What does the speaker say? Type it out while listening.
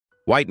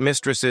White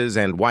mistresses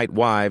and white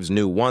wives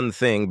knew one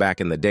thing back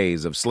in the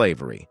days of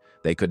slavery.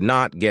 They could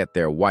not get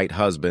their white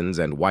husbands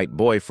and white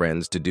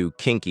boyfriends to do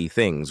kinky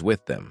things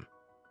with them.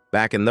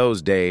 Back in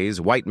those days,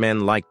 white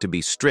men liked to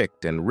be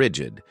strict and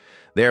rigid.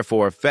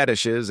 Therefore,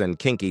 fetishes and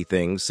kinky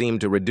things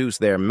seemed to reduce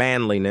their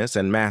manliness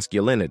and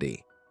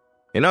masculinity.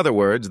 In other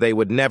words, they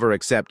would never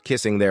accept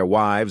kissing their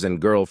wives'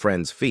 and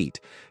girlfriends' feet,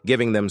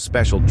 giving them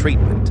special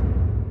treatment.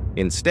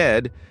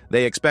 Instead,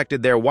 they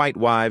expected their white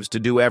wives to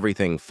do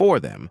everything for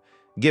them,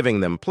 giving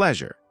them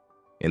pleasure.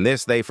 In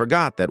this, they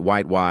forgot that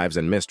white wives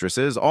and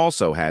mistresses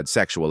also had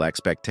sexual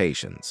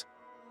expectations.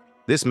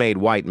 This made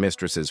white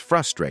mistresses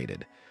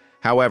frustrated.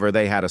 However,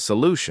 they had a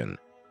solution.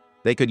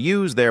 They could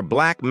use their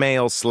black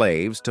male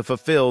slaves to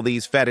fulfill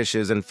these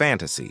fetishes and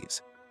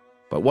fantasies.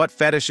 But what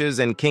fetishes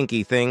and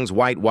kinky things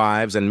white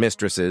wives and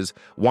mistresses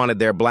wanted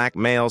their black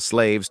male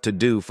slaves to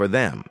do for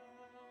them?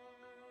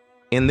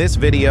 In this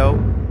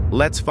video,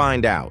 let's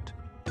find out.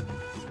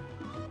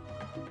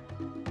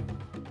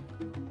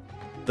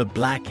 The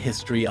Black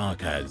History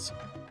Archives.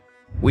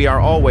 We are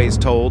always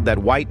told that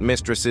white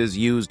mistresses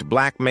used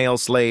black male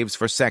slaves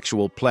for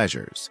sexual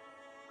pleasures.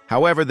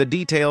 However, the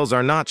details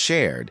are not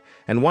shared,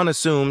 and one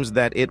assumes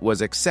that it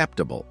was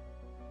acceptable.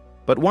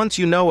 But once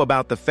you know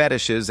about the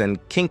fetishes and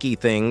kinky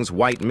things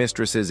white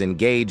mistresses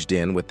engaged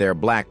in with their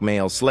black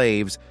male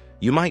slaves,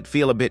 you might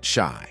feel a bit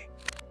shy.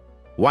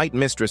 White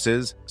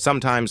mistresses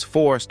sometimes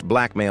forced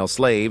black male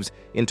slaves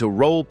into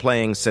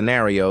role-playing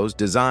scenarios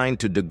designed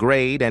to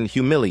degrade and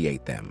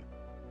humiliate them.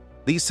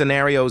 These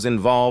scenarios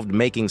involved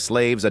making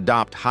slaves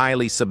adopt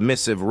highly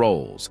submissive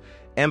roles,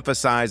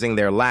 emphasizing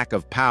their lack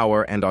of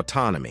power and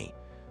autonomy.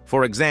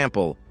 For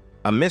example,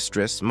 a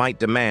mistress might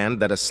demand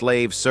that a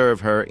slave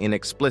serve her in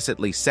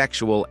explicitly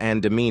sexual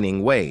and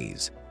demeaning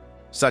ways,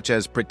 such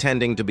as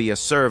pretending to be a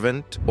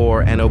servant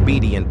or an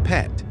obedient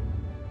pet.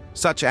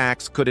 Such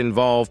acts could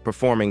involve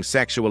performing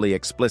sexually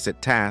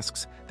explicit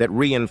tasks that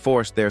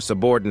reinforced their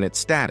subordinate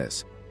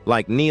status,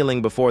 like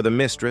kneeling before the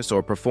mistress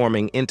or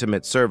performing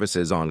intimate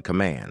services on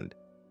command.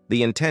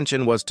 The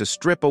intention was to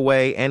strip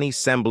away any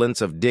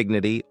semblance of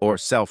dignity or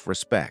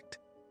self-respect.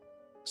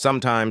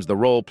 Sometimes the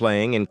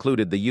role-playing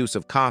included the use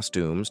of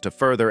costumes to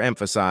further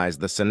emphasize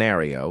the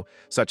scenario,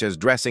 such as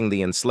dressing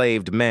the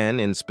enslaved men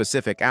in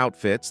specific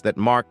outfits that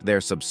marked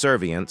their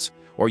subservience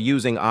or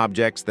using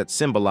objects that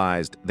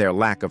symbolized their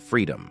lack of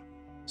freedom.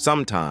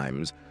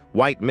 Sometimes,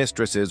 white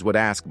mistresses would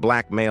ask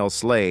black male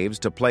slaves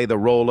to play the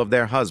role of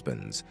their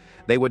husbands.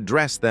 They would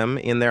dress them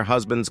in their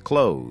husbands'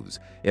 clothes,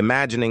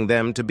 imagining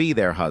them to be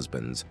their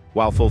husbands,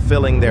 while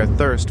fulfilling their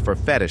thirst for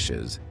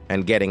fetishes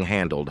and getting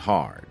handled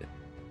hard.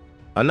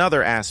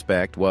 Another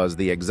aspect was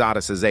the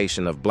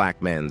exoticization of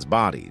black men's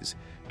bodies,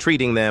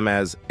 treating them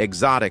as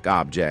exotic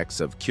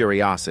objects of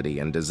curiosity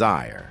and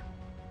desire.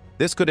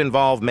 This could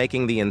involve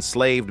making the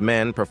enslaved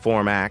men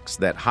perform acts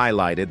that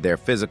highlighted their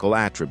physical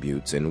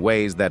attributes in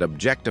ways that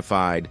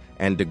objectified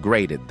and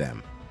degraded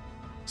them.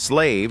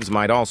 Slaves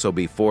might also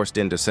be forced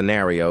into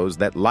scenarios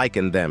that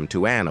likened them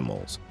to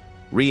animals,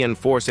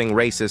 reinforcing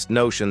racist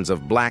notions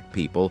of black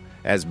people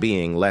as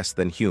being less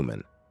than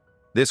human.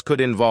 This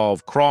could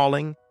involve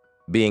crawling,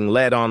 being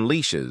led on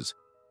leashes,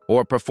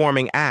 or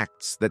performing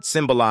acts that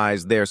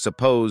symbolized their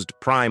supposed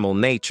primal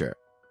nature.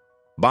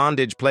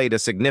 Bondage played a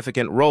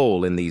significant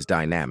role in these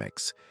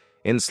dynamics.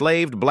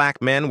 Enslaved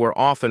black men were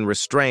often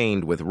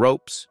restrained with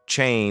ropes,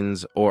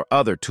 chains, or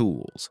other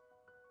tools.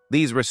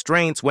 These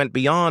restraints went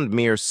beyond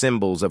mere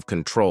symbols of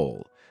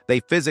control. They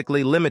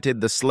physically limited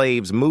the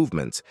slaves'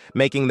 movements,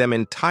 making them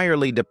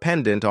entirely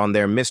dependent on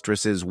their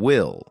mistress's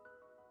will.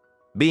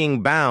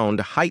 Being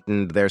bound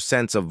heightened their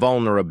sense of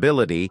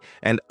vulnerability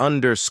and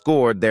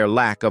underscored their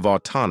lack of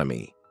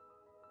autonomy.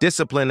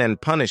 Discipline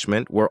and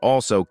punishment were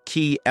also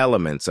key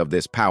elements of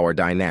this power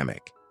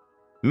dynamic.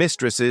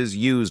 Mistresses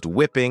used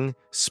whipping,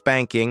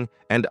 spanking,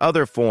 and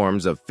other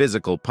forms of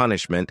physical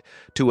punishment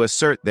to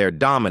assert their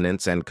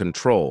dominance and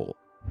control.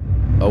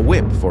 A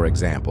whip, for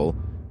example,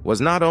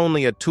 was not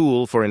only a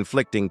tool for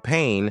inflicting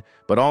pain,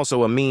 but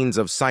also a means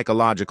of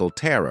psychological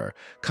terror,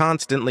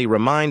 constantly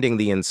reminding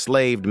the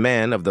enslaved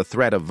men of the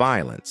threat of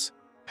violence.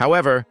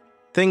 However,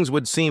 things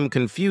would seem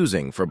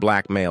confusing for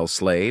black male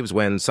slaves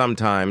when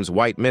sometimes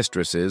white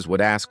mistresses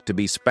would ask to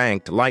be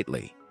spanked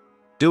lightly.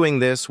 Doing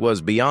this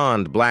was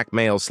beyond black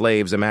male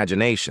slaves'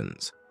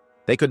 imaginations.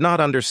 They could not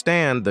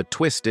understand the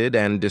twisted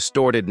and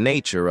distorted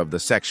nature of the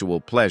sexual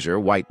pleasure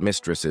white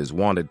mistresses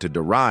wanted to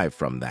derive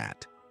from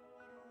that.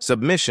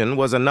 Submission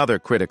was another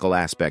critical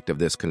aspect of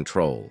this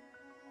control.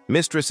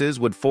 Mistresses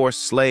would force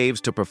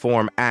slaves to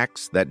perform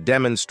acts that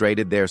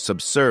demonstrated their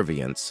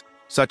subservience,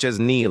 such as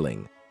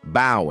kneeling,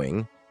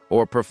 bowing,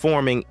 or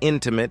performing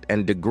intimate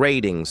and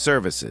degrading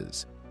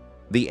services.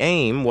 The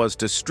aim was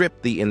to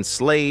strip the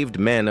enslaved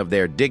men of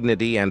their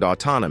dignity and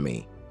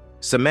autonomy,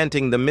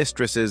 cementing the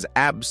mistress's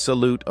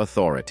absolute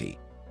authority.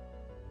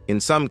 In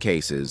some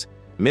cases,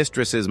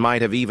 mistresses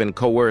might have even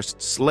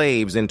coerced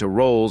slaves into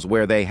roles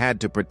where they had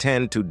to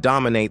pretend to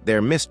dominate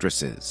their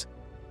mistresses.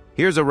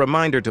 Here's a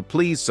reminder to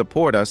please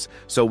support us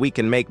so we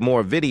can make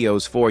more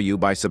videos for you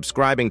by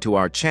subscribing to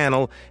our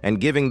channel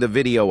and giving the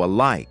video a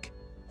like.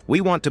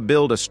 We want to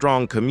build a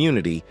strong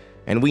community,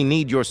 and we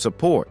need your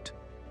support.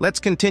 Let's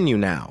continue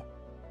now.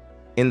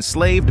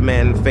 Enslaved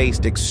men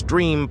faced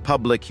extreme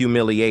public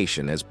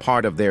humiliation as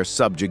part of their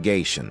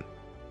subjugation.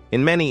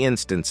 In many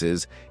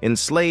instances,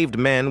 enslaved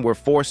men were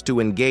forced to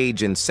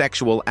engage in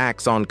sexual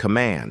acts on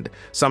command,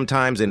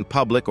 sometimes in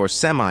public or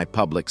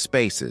semi-public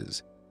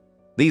spaces.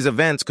 These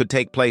events could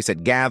take place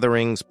at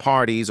gatherings,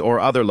 parties, or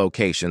other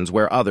locations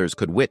where others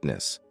could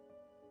witness.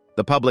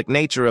 The public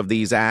nature of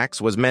these acts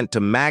was meant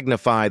to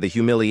magnify the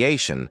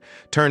humiliation,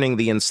 turning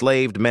the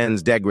enslaved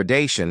men's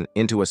degradation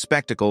into a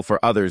spectacle for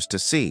others to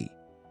see.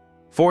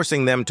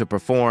 Forcing them to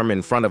perform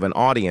in front of an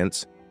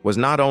audience was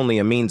not only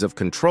a means of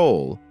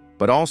control,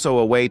 but also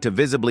a way to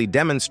visibly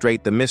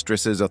demonstrate the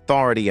mistress's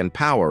authority and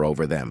power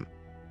over them.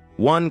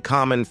 One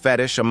common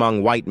fetish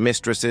among white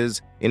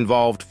mistresses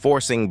involved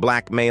forcing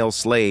black male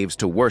slaves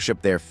to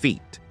worship their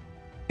feet.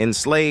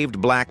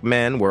 Enslaved black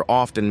men were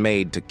often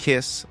made to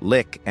kiss,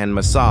 lick, and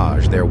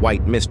massage their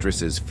white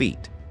mistresses'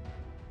 feet.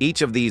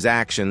 Each of these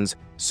actions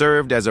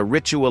served as a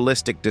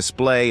ritualistic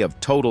display of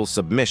total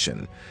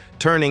submission,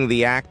 turning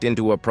the act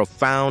into a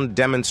profound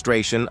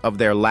demonstration of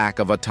their lack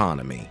of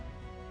autonomy.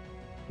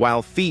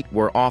 While feet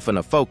were often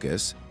a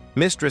focus,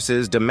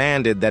 mistresses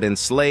demanded that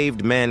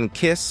enslaved men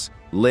kiss,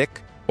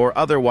 lick, or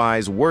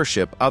otherwise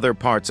worship other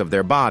parts of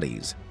their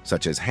bodies,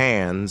 such as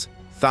hands,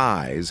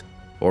 thighs,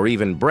 or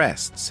even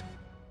breasts.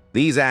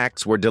 These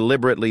acts were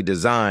deliberately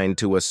designed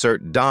to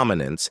assert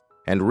dominance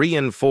and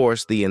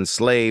reinforce the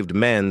enslaved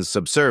men's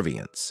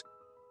subservience.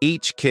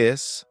 Each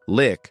kiss,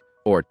 lick,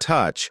 or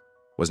touch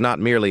was not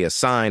merely a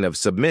sign of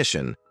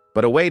submission,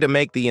 but a way to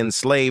make the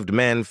enslaved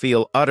men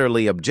feel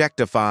utterly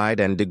objectified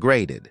and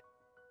degraded.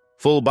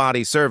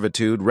 Full-body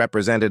servitude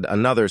represented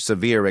another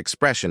severe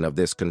expression of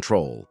this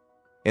control.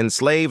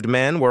 Enslaved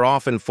men were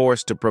often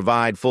forced to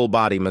provide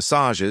full-body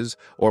massages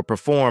or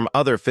perform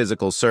other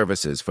physical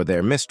services for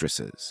their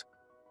mistresses.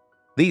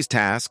 These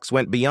tasks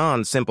went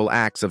beyond simple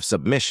acts of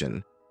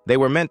submission. They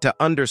were meant to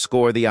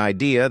underscore the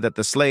idea that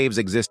the slaves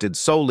existed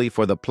solely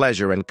for the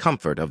pleasure and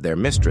comfort of their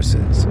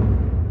mistresses.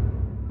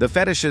 The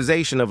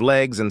fetishization of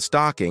legs and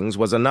stockings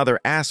was another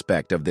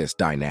aspect of this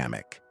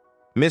dynamic.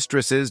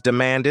 Mistresses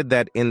demanded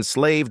that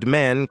enslaved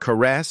men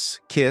caress,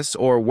 kiss,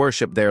 or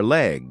worship their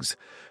legs,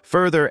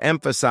 further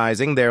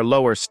emphasizing their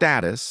lower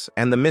status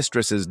and the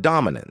mistress's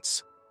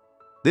dominance.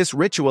 This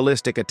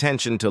ritualistic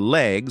attention to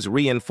legs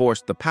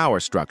reinforced the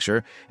power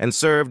structure and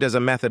served as a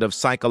method of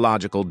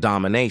psychological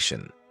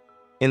domination.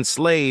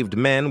 Enslaved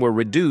men were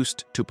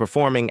reduced to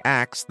performing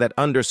acts that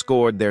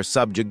underscored their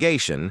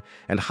subjugation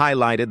and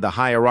highlighted the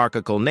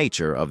hierarchical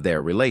nature of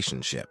their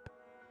relationship.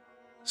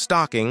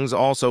 Stockings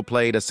also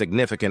played a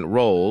significant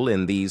role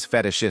in these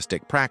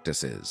fetishistic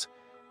practices.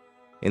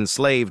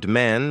 Enslaved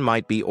men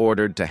might be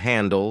ordered to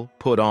handle,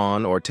 put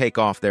on, or take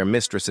off their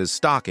mistress's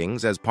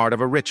stockings as part of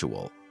a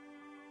ritual.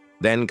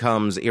 Then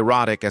comes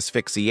erotic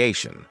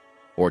asphyxiation,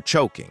 or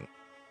choking,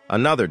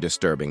 another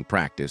disturbing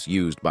practice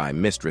used by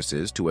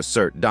mistresses to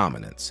assert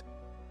dominance.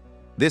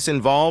 This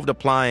involved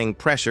applying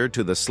pressure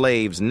to the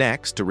slaves'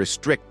 necks to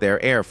restrict their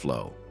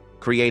airflow,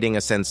 creating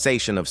a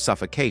sensation of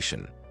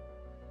suffocation.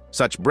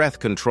 Such breath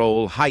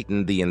control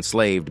heightened the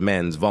enslaved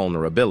men's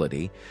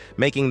vulnerability,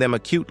 making them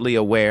acutely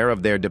aware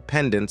of their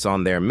dependence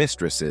on their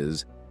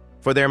mistresses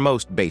for their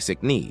most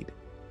basic need,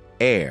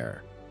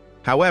 air.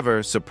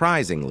 However,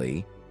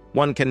 surprisingly,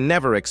 one can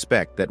never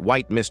expect that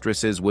white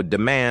mistresses would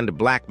demand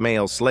black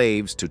male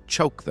slaves to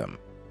choke them.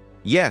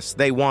 Yes,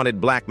 they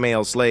wanted black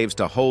male slaves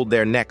to hold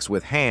their necks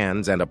with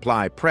hands and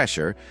apply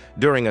pressure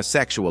during a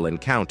sexual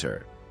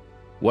encounter.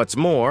 What's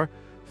more,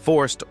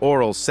 forced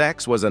oral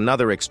sex was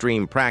another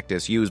extreme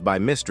practice used by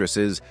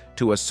mistresses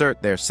to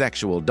assert their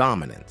sexual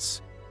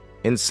dominance.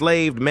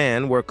 Enslaved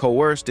men were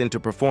coerced into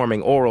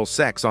performing oral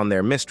sex on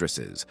their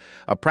mistresses,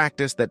 a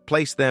practice that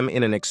placed them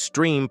in an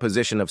extreme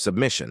position of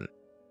submission.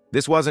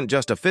 This wasn't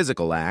just a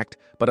physical act,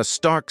 but a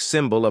stark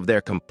symbol of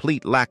their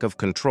complete lack of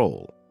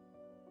control.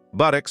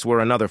 Buttocks were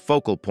another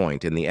focal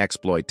point in the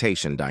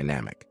exploitation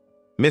dynamic.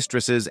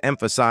 Mistresses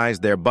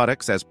emphasized their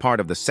buttocks as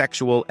part of the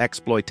sexual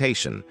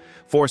exploitation,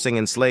 forcing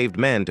enslaved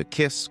men to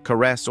kiss,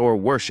 caress, or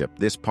worship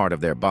this part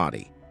of their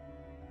body.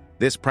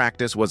 This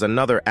practice was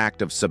another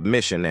act of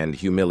submission and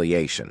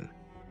humiliation.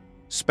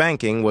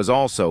 Spanking was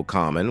also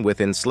common, with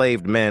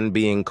enslaved men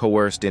being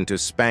coerced into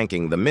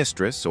spanking the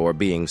mistress or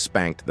being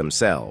spanked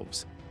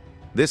themselves.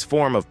 This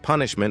form of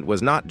punishment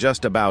was not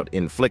just about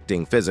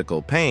inflicting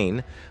physical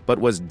pain, but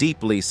was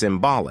deeply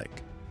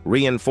symbolic,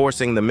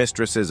 reinforcing the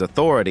mistress's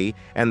authority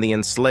and the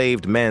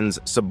enslaved men's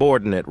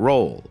subordinate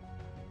role.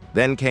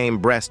 Then came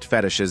breast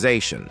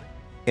fetishization.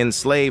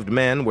 Enslaved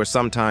men were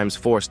sometimes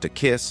forced to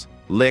kiss,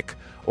 lick,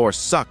 or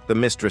suck the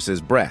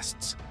mistress's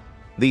breasts.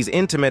 These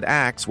intimate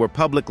acts were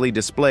publicly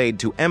displayed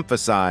to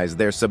emphasize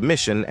their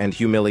submission and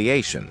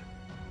humiliation.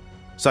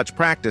 Such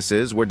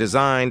practices were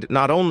designed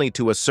not only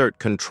to assert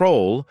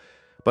control,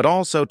 but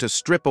also to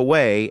strip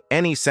away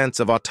any sense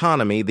of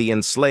autonomy the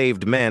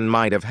enslaved men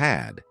might have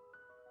had.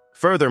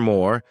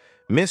 Furthermore,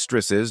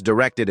 mistresses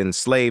directed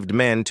enslaved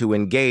men to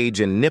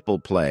engage in nipple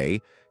play,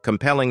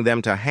 compelling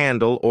them to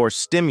handle or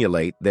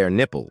stimulate their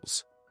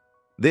nipples.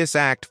 This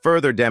act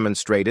further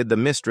demonstrated the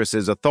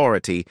mistress's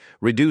authority,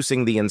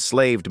 reducing the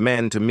enslaved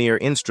men to mere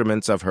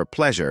instruments of her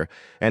pleasure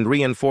and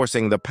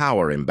reinforcing the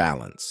power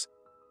imbalance.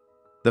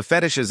 The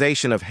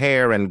fetishization of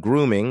hair and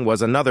grooming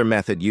was another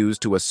method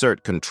used to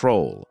assert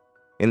control.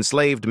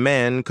 Enslaved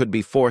men could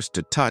be forced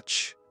to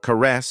touch,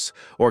 caress,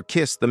 or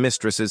kiss the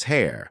mistress's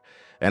hair,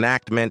 an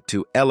act meant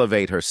to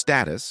elevate her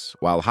status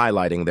while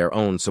highlighting their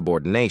own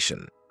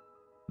subordination.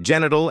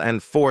 Genital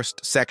and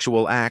forced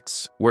sexual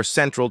acts were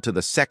central to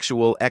the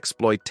sexual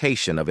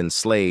exploitation of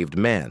enslaved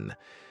men.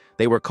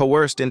 They were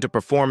coerced into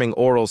performing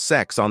oral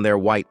sex on their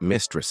white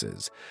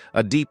mistresses,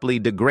 a deeply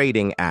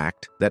degrading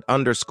act that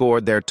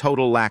underscored their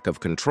total lack of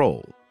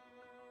control.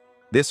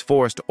 This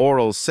forced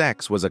oral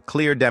sex was a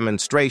clear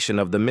demonstration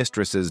of the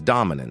mistress's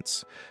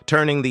dominance,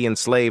 turning the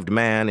enslaved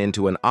man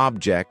into an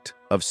object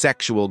of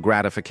sexual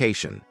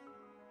gratification.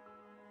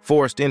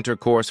 Forced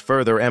intercourse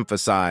further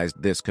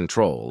emphasized this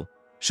control,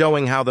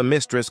 showing how the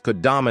mistress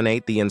could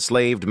dominate the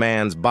enslaved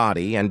man's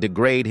body and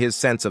degrade his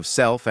sense of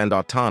self and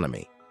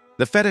autonomy.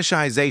 The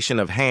fetishization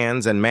of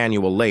hands and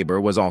manual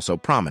labor was also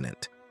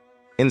prominent.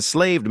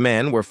 Enslaved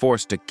men were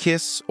forced to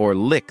kiss or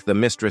lick the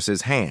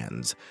mistress's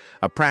hands,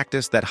 a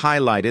practice that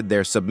highlighted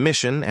their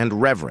submission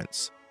and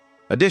reverence.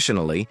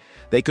 Additionally,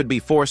 they could be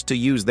forced to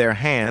use their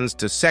hands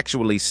to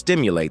sexually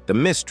stimulate the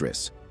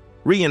mistress,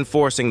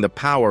 reinforcing the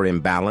power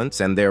imbalance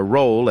and their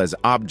role as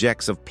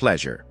objects of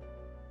pleasure.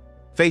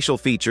 Facial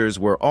features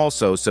were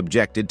also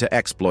subjected to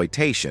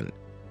exploitation.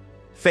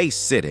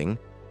 Face-sitting,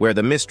 where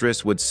the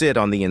mistress would sit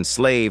on the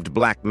enslaved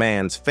black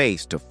man's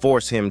face to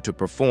force him to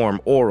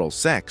perform oral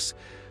sex,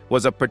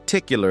 was a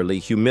particularly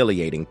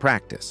humiliating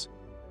practice.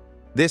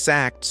 This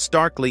act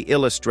starkly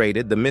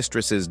illustrated the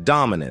mistress's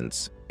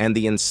dominance and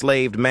the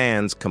enslaved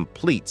man's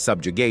complete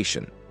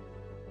subjugation.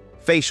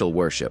 Facial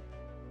worship,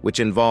 which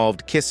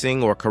involved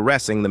kissing or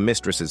caressing the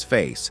mistress's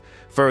face,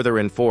 further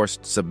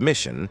enforced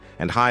submission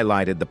and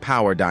highlighted the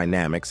power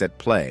dynamics at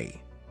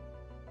play.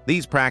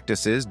 These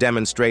practices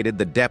demonstrated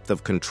the depth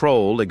of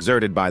control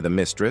exerted by the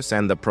mistress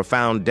and the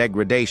profound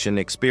degradation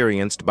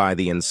experienced by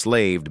the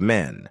enslaved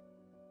men.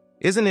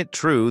 Isn't it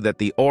true that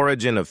the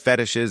origin of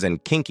fetishes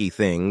and kinky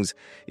things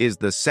is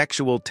the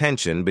sexual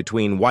tension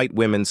between white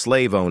women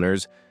slave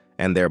owners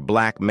and their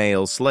black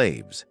male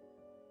slaves?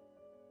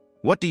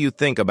 What do you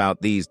think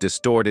about these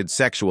distorted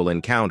sexual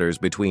encounters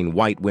between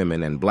white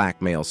women and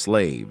black male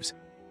slaves?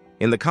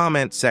 In the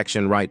comment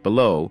section right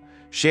below,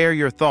 share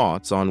your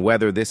thoughts on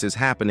whether this is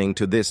happening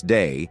to this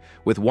day,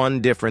 with one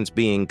difference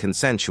being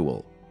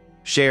consensual.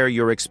 Share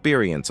your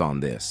experience on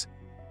this.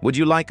 Would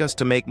you like us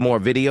to make more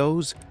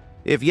videos?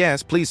 If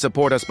yes, please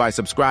support us by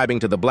subscribing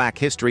to the Black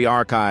History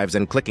Archives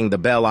and clicking the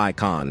bell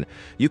icon.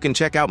 You can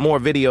check out more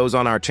videos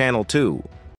on our channel too.